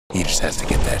He just has to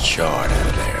get that shard out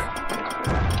of there.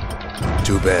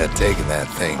 Too bad taking that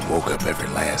thing woke up every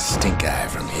last stink eye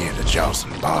from here to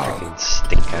Charleston Bog. Fucking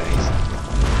stink eyes.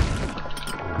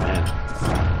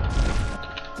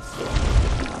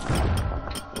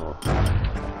 Oh,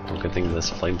 man. Well, good thing this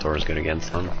flamethrower is good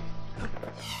against them.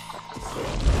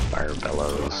 Fire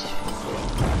bellows.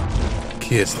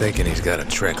 Kid's thinking he's got to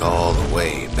trek all the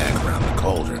way back around the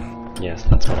cauldron. Yes,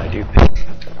 that's what I do think.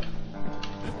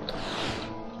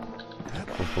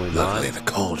 Hopefully not. Luckily, the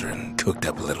cauldron cooked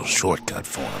up a little shortcut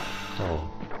for him. Oh,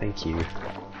 thank you.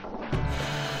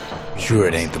 Sure,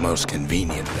 it ain't the most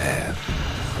convenient path.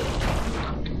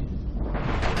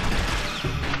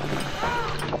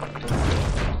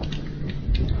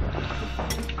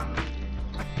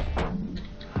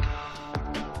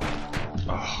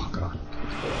 Oh, God.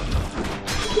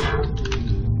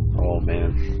 Oh,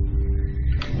 man.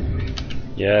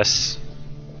 Yes.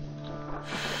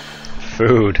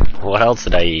 Food. What else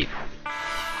did I eat?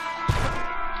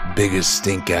 Biggest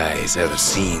stink eye he's ever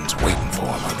seen's waiting for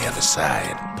him on the other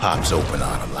side. Pops open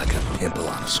on him like a pimple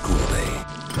on a school day.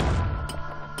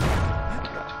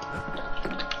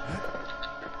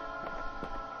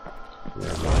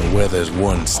 Where there's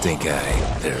one stink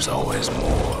eye, there's always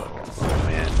more. Oh,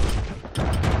 man.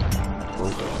 Oh,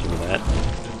 give me that.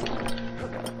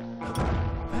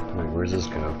 Wait, where's this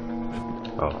go?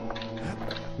 Oh.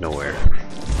 Nowhere.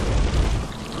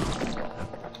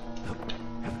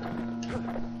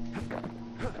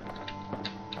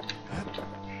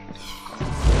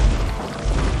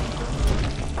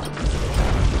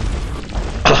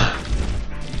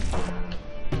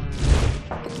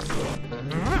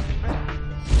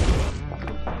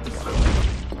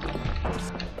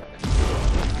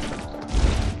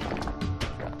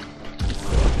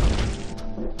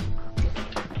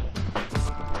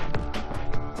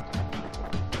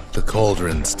 The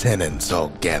cauldron's tenants all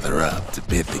gather up to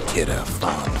bid the kid a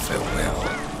fond farewell.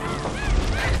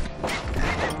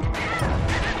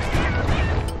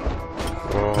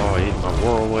 Oh, I ate my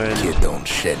whirlwind. Kid don't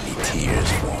shed any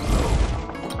tears for him though.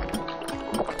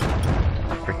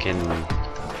 Frickin'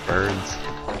 birds.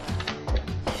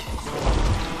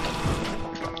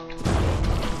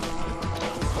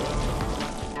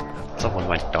 What's up with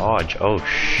my dodge? Oh,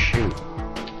 shoot.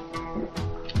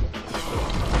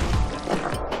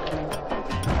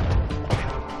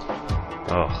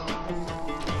 Oh.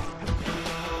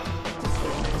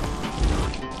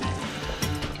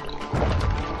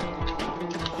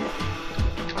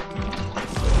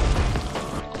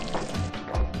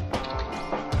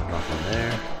 Nothing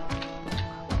there.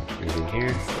 Anything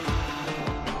here?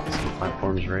 Some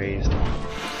platforms raised.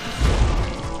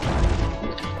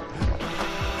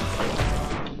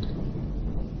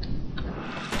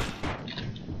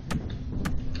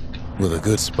 With a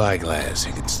good spyglass,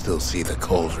 you can still see the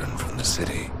cauldron from the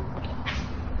city.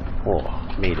 Oh,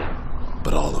 made it.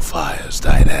 But all the fires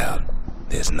died out.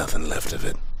 There's nothing left of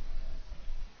it.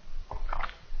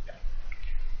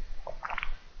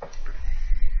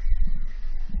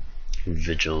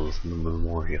 Vigils in the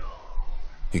memorial.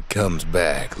 It comes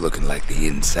back looking like the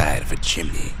inside of a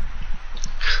chimney.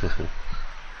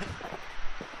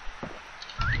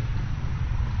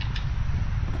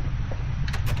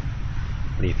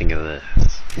 What do you think of this?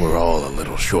 We're all a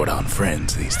little short on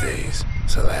friends these days,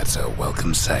 so that's a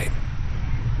welcome sight.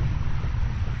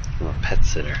 I'm a pet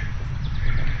sitter.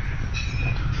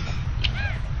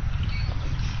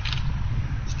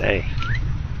 Stay.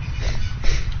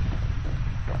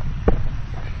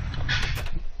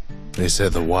 They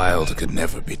said the wild could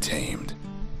never be tamed.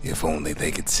 If only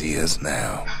they could see us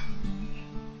now.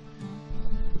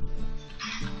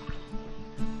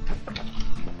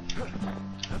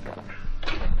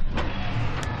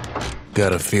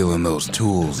 Got a feeling those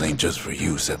tools ain't just for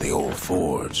use at the old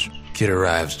forge. Kid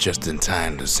arrives just in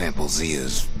time to sample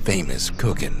Zia's famous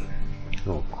cooking.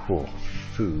 Oh, cool.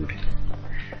 Food.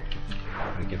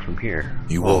 What do I get from here?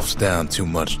 He wolfs down too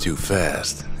much too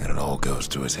fast, and it all goes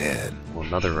to his head. Well,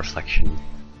 another reflection.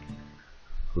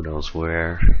 Who knows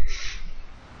where?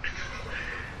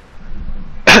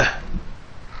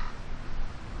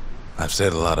 I've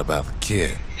said a lot about the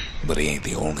kid, but he ain't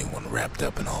the only one wrapped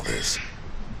up in all this.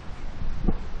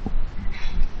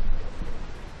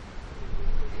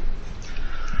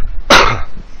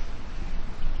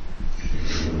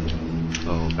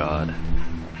 Oh God.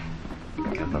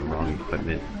 Got the wrong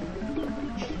equipment.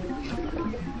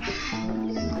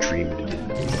 Dreamed it.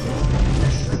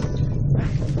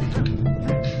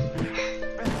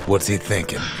 What's he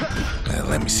thinking?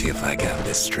 Let me see if I got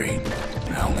this straight.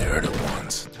 I only heard it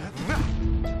once.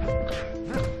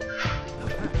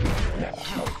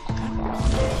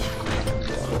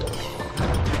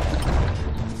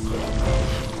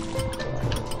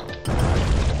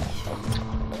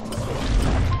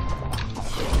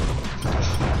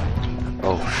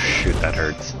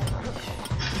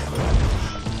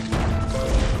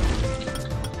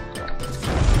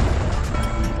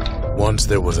 Once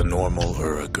there was a normal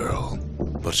Ura girl,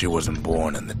 but she wasn't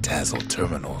born in the Tassel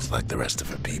terminals like the rest of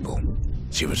her people.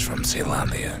 She was from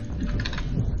Celandia.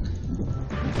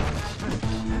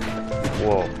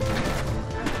 Whoa.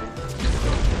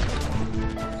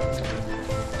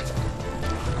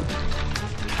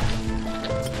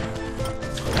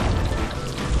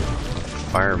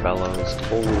 Fire bellows,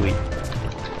 holy.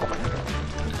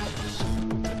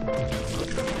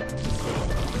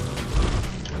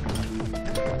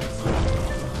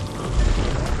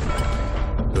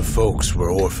 The folks were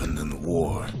orphaned in the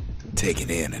war, taken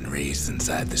in and raised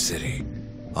inside the city,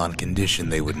 on condition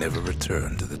they would never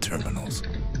return to the terminals.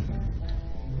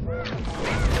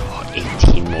 Oh,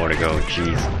 18 more to go,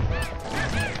 jeez.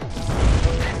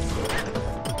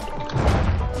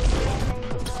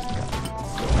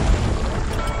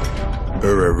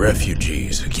 Ura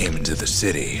refugees who came into the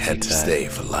city had to stay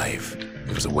for life.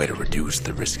 It was a way to reduce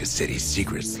the risk of city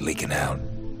secrets leaking out.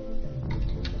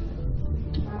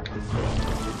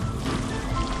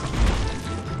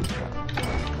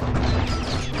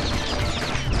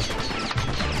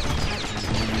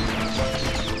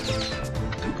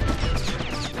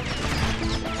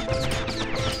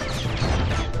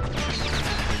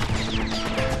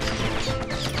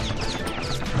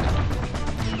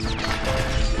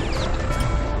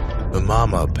 The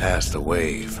mama passed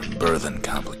away from birthing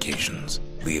complications,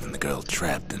 leaving the girl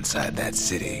trapped inside that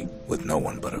city with no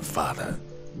one but her father.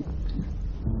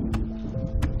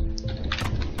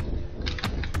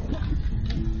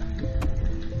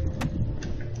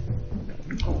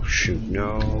 Oh shoot,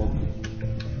 no.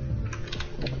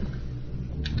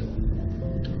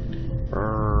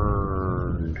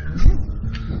 Burn.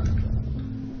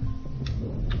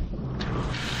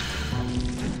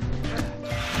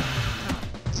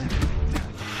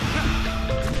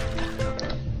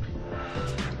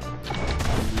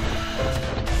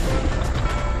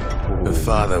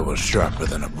 Her father was sharper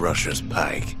than a brusher's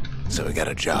pike, so he got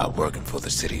a job working for the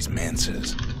city's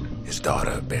mancers. His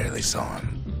daughter barely saw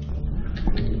him.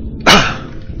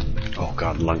 Oh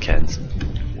god, lunkheads.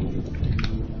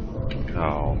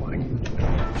 Oh my.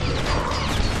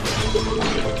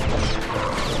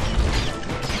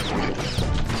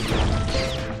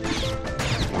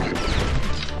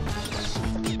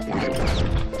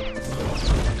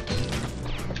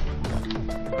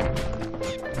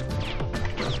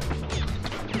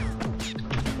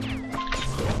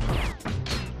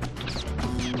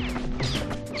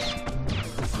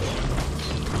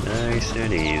 Nice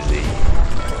and easy.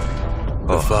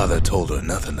 Her father told her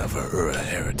nothing of her Ura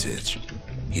heritage.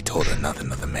 He told her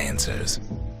nothing of the Mansers.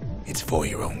 It's for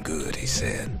your own good, he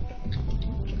said.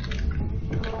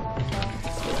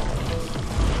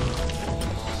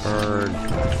 Burn.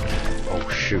 Oh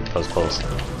shoot, that was close.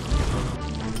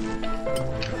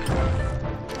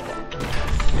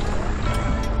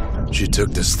 She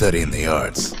took to studying the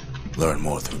arts, learned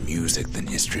more through music than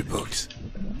history books,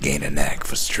 gained a knack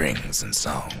for strings and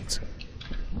songs.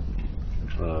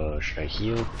 Should I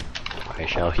heal? I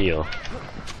shall heal.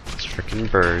 Those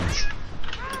frickin' birds.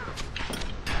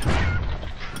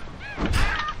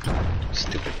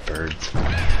 Stupid birds.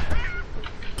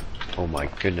 Oh my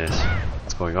goodness.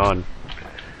 What's going on?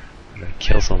 Why did I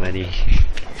kill so many?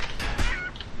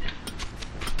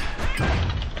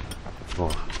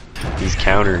 Oh, these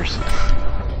counters.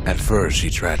 At first, she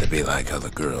tried to be like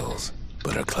other girls,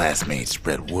 but her classmates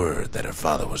spread word that her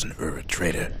father was an Ura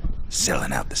trader,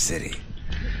 selling out the city.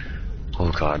 Oh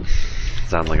god,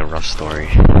 sounds like a rough story.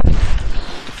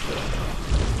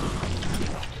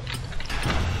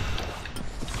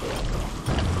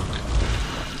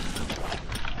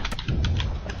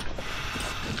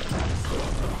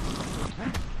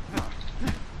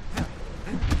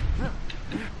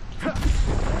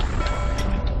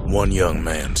 One young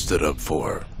man stood up for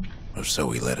her, or so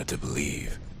he led her to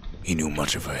believe. He knew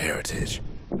much of her heritage,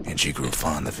 and she grew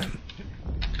fond of him.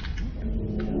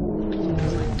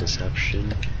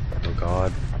 Deception. Oh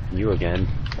god, you again.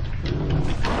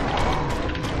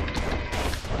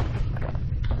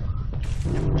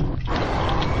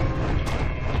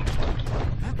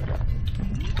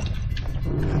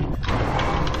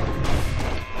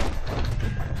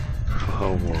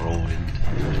 Oh, whirlwind.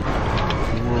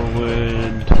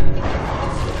 Whirlwind.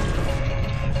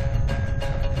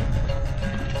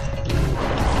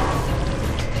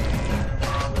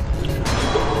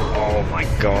 Oh my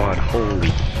god,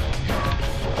 holy.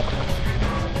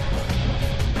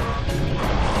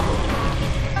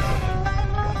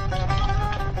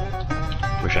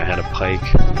 Wish I had a pike.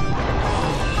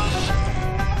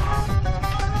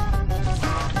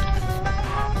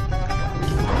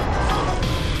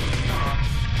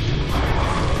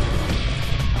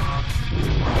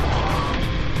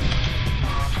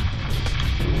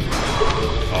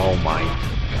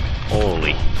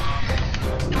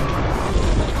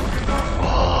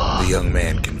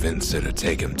 her to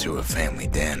take him to her family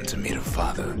den to meet her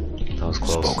father. That was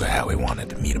close. Spoke of how he wanted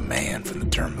to meet a man from the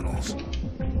terminals.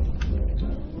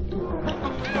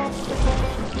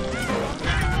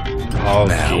 Oh,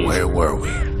 now, geez. where were we?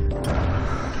 I'm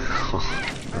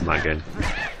not good.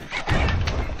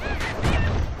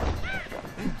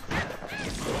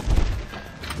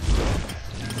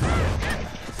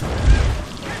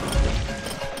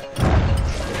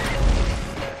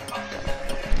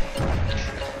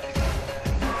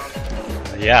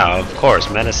 Yeah, of course,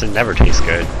 medicine never tastes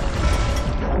good.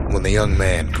 When the young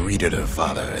man greeted her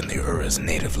father in the Ura's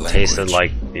native language, Tasted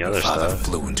like the other her father stuff.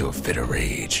 flew into a fit of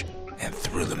rage and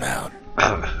threw them out.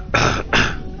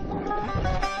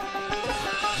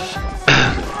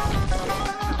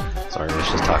 Sorry, I was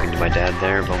just talking to my dad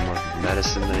there about more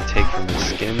medicine that I take from his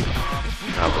skin.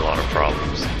 I have a lot of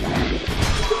problems,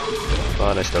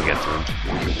 but I still get through them.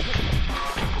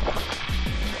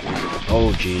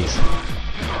 Oh jeez.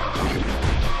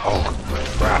 Oh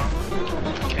crap.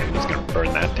 Okay, I'm just gonna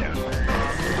burn that down.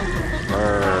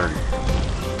 Burn.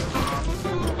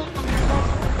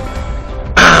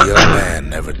 The young man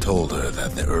never told her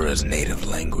that the Ura's native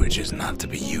language is not to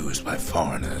be used by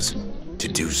foreigners. To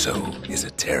do so is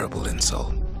a terrible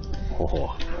insult.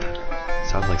 Oh,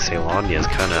 sounds like Ceylondia is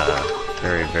kind of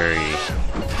very, very...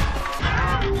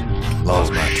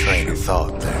 Lost my train of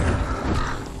thought there.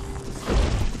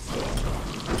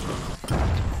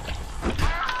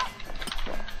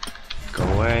 Go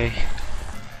away.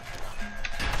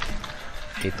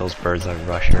 Hate those birds that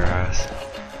rush your ass.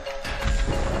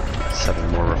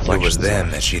 7 more reflections. It was then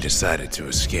that she decided to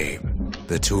escape.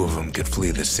 The two of them could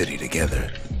flee the city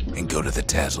together and go to the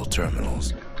Tazzle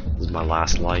terminals. This is my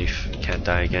last life. Can't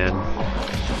die again.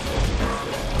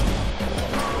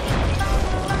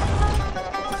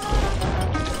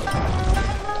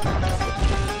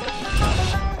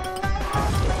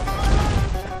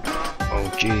 Oh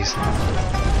jeez.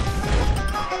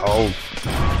 Oh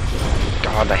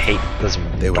God, I hate this.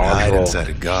 They would dodge hide roll. inside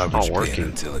a garbage bin working.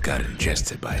 until it got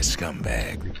ingested by a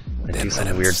scumbag. I Then do let some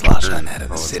him weird slosh turn. on out of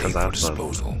the Oh, it's city 'cause for I'm the-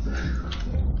 disposal.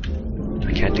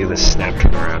 I can't do this snap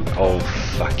turn around. Oh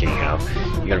fucking hell.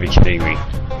 You gotta be kidding me.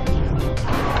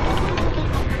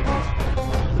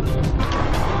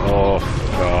 Oh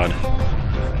God.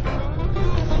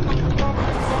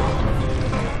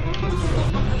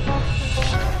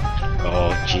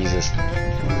 Oh Jesus.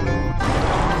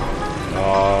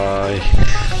 Oh.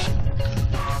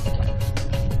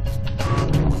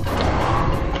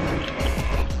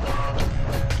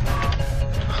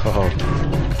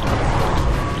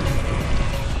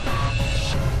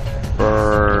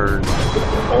 Burn.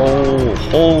 Oh,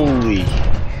 holy.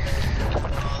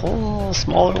 Oh,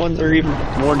 smaller ones are even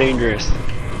more dangerous.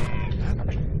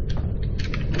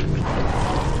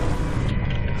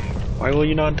 Why will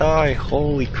you not die?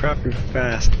 Holy crap, you're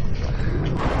fast.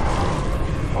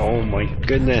 Oh my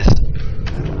goodness.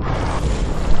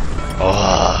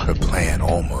 Oh. Her plan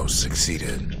almost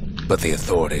succeeded, but the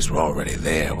authorities were already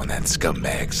there when that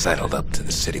scumbag sidled up to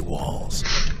the city walls.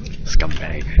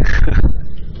 Scumbag.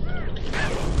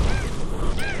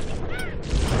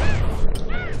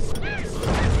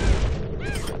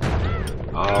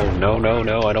 Oh, no, no,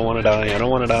 no, I don't want to die, I don't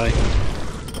want to die.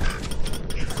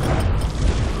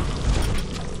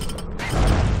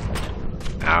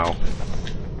 Ow.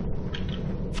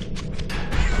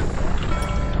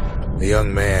 The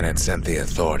young man had sent the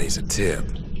authorities a tip.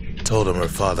 Told him her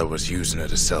father was using her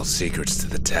to sell secrets to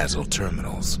the Tazzle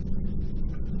terminals.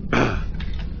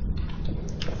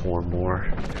 4 more.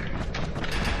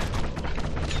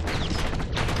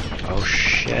 Oh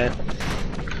shit.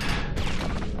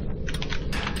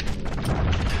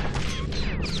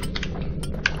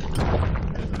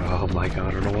 Oh my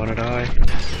god, I don't want to die.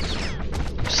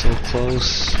 I'm so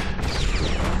close.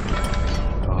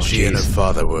 Oh, She and her jeez.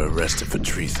 father were arrested for Is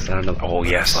treason. that another? Oh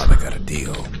yes. Her father got a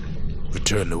deal.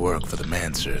 Return to work for the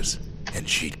Mansers, and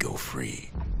she'd go free.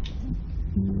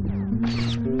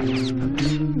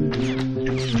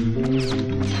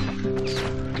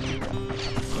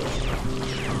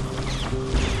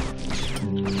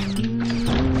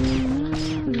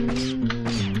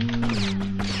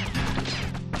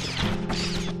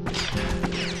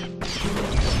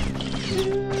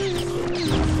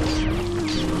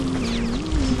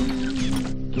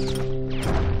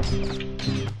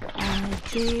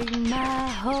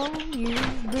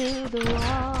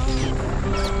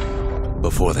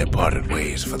 Before they parted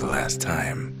ways for the last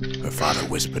time, her father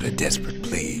whispered a desperate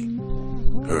plea.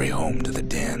 Hurry home to the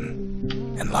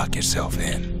den and lock yourself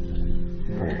in.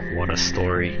 Oh, what a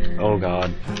story. Oh god.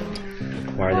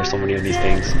 Why are there so many of these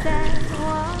things?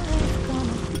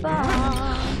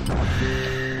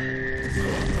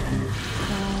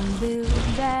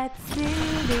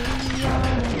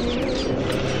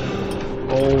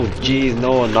 Oh jeez,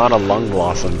 no, not a lung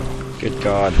blossom. Good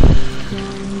God.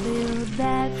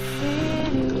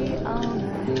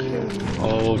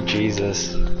 Oh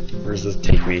Jesus. Where does this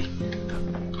take me?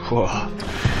 Whoa.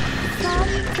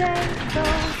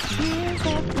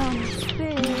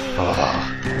 Oh,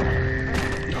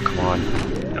 come on.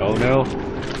 Oh no.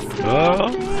 Oh.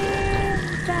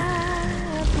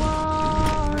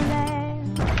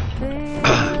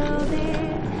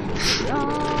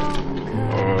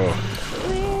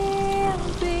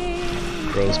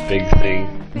 Gross big thing.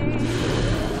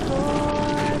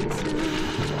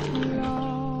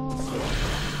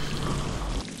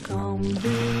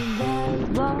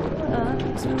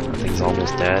 Thing's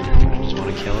almost dead. I just want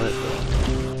to kill it.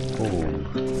 Boom.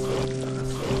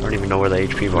 I don't even know where the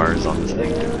HP bar is on this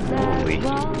thing. Holy.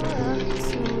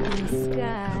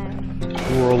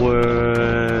 Whirlwind.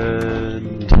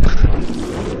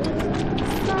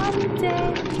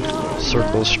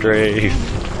 Circle strafe.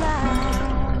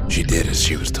 She did as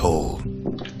she was told,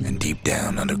 and deep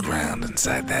down underground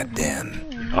inside that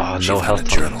den, Oh, she no found health a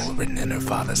journal written in her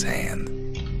father's hand.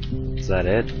 Is that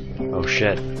it? Oh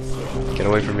shit. Get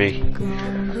away from me.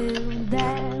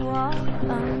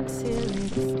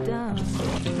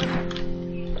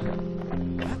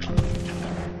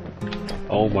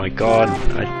 Oh my god,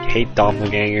 I hate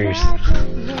doppelgangers.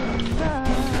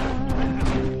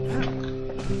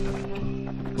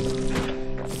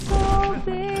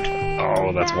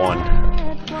 Oh, that's one.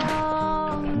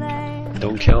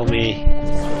 Don't kill me.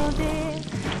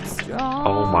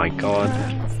 Oh my god.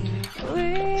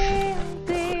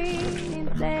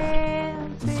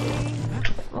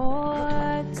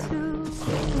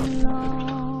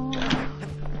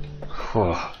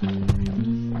 Oh.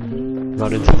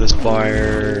 Run into this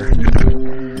fire.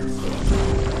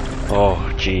 Oh,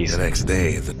 jeez. The next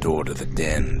day, the door to the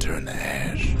den turned to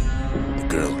ash. The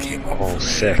girl came home. Oh,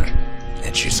 sick.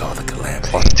 And she saw the calamity.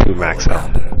 +2 max all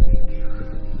health. around her.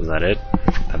 Was that it?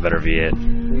 That better be it.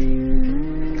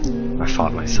 I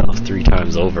fought myself 3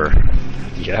 times over.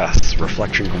 Yes,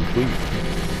 reflection complete.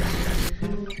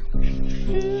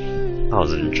 That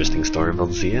was an interesting story,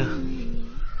 Valencia.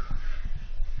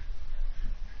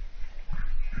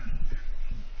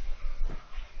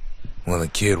 When the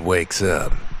kid wakes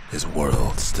up, his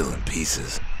world's still in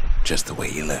pieces, just the way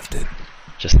he left it.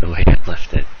 Just the way I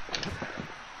left it.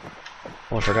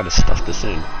 Oh, I forgot to stuff this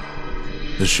in.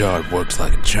 The shard works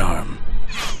like a charm.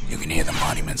 You can hear the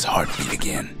monument's heartbeat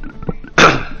again.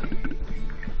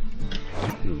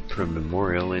 Put a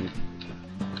memorial in.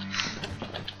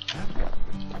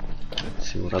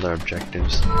 Let's see what other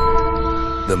objectives.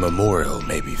 The memorial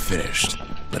may be finished,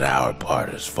 but our part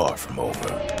is far from over.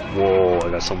 Whoa, I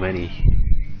got so many.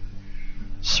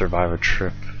 Survive a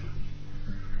trip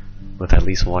with at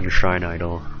least 1 shrine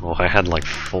idol. Oh, I had like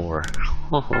 4.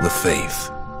 The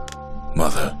faith.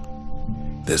 Mother,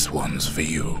 this one's for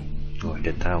you. Oh, I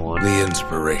did that one. The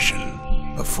inspiration.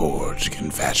 A forge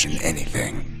can fashion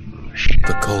anything. Oh, shit.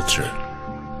 The culture.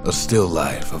 A still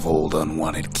life of old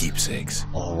unwanted keepsakes.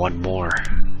 Oh, 1 more.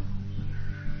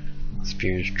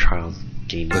 Experience trials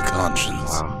gained. The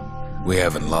conscience. Wow. We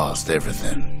haven't lost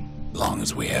everything, long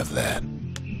as we have that.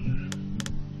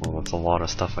 Well, that's a lot of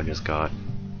stuff I just got.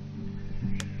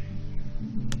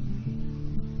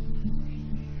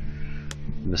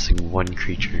 Missing 1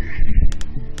 creature.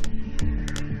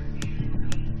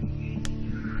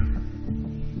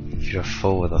 Defeat a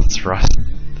foe with a thrust,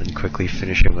 then quickly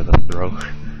finish it with a throw.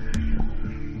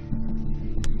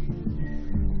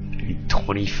 Defeat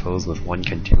 20 foes with 1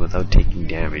 continue without taking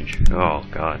damage. Oh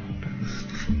god.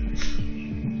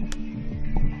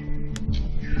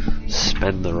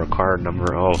 Spend the required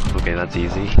number. Oh, okay, that's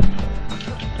easy.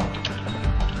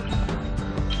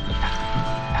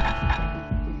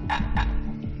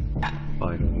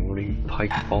 Final warning,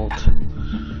 pike vault.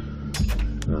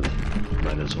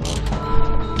 Might as well.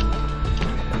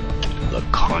 The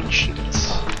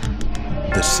conscience.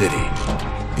 The city.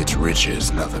 Its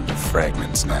riches, nothing but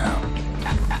fragments now.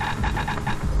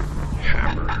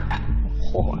 Hammer.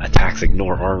 Oh, attacks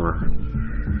ignore armor.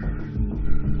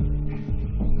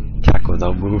 Attack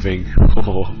without moving.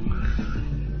 Oh.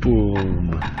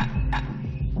 Boom.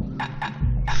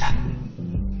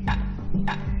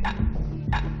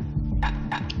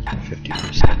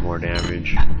 More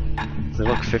damage. Does it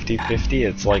look 50-50?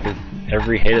 It's like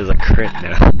every hit is a crit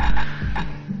now.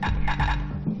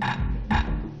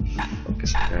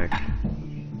 Focus attack.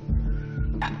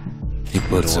 He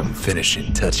put some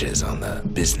finishing touches on the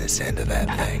business end of that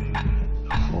thing.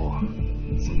 Oh,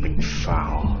 something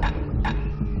foul.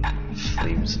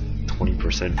 Flames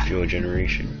 20% fuel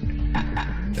generation.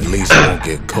 At least it won't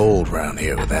get cold round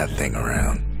here with that thing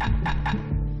around.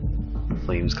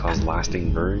 Flames cause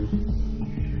lasting burn.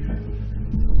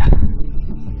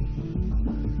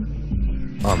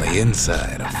 On the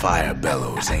inside, a fire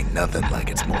bellows ain't nothing like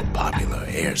its more popular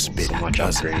air-spitting So much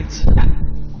cousin. upgrades.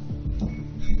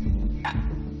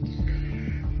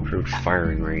 Improved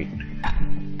firing rate.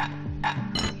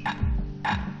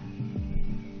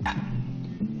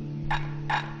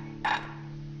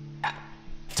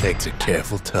 Takes a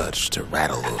careful touch to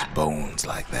rattle those bones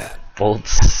like that.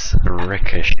 Bolts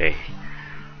ricochet.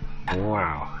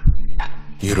 Wow.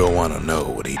 You don't want to know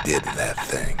what he did to that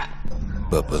thing,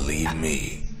 but believe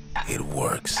me, it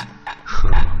works.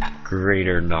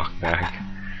 Greater knockback.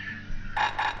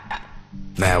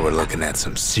 Now we're looking at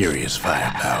some serious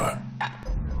firepower.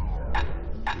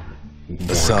 A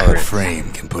More solid crits.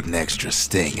 frame can put an extra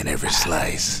sting in every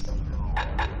slice.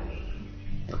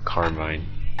 A carbine.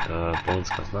 Bullets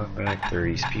cause knockback,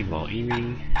 30 speed while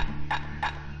aiming.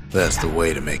 That's the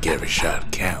way to make every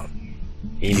shot count.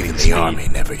 Aiming Even the speed. army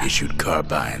never issued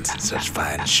carbines in such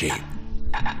fine shape.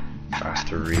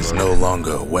 Faster It's reload. no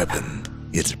longer a weapon,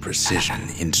 it's a precision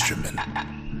instrument.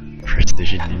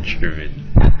 Precision instrument.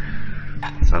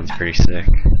 Sounds pretty sick.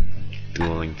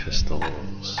 Dueling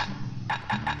pistols.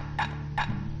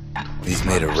 He's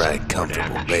made a right 25%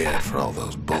 comfortable damage. bed for all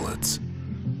those bullets.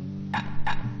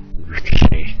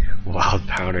 Ricochet. Wild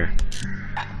powder.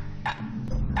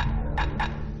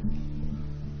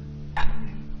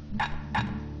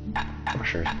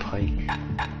 Crusher's pike.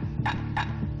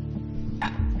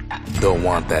 Don't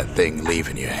want that thing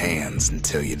leaving your hands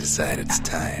until you decide it's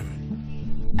time.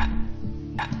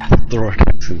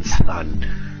 Thorax and stun.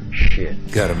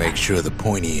 Shit. Gotta make sure the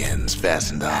pointy end's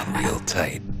fastened on real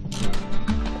tight.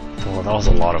 Oh, that was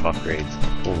a lot of upgrades.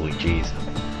 Holy jeez.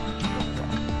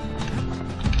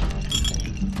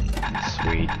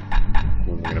 Sweet.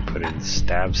 We're gonna put in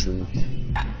stabs and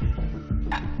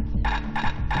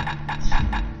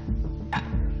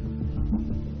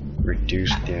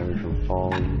reduce damage from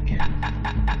falling.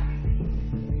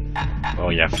 Oh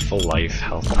yeah, full life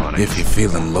health tonic. If you're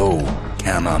feeling low,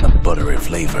 count on the buttery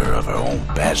flavor of our own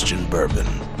Bastion bourbon.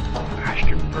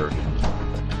 Bastion bourbon.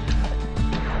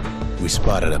 We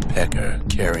spotted a Pecker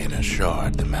carrying a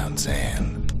shard to Mount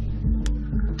Zan.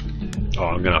 Oh,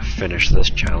 I'm gonna finish this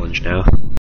challenge now.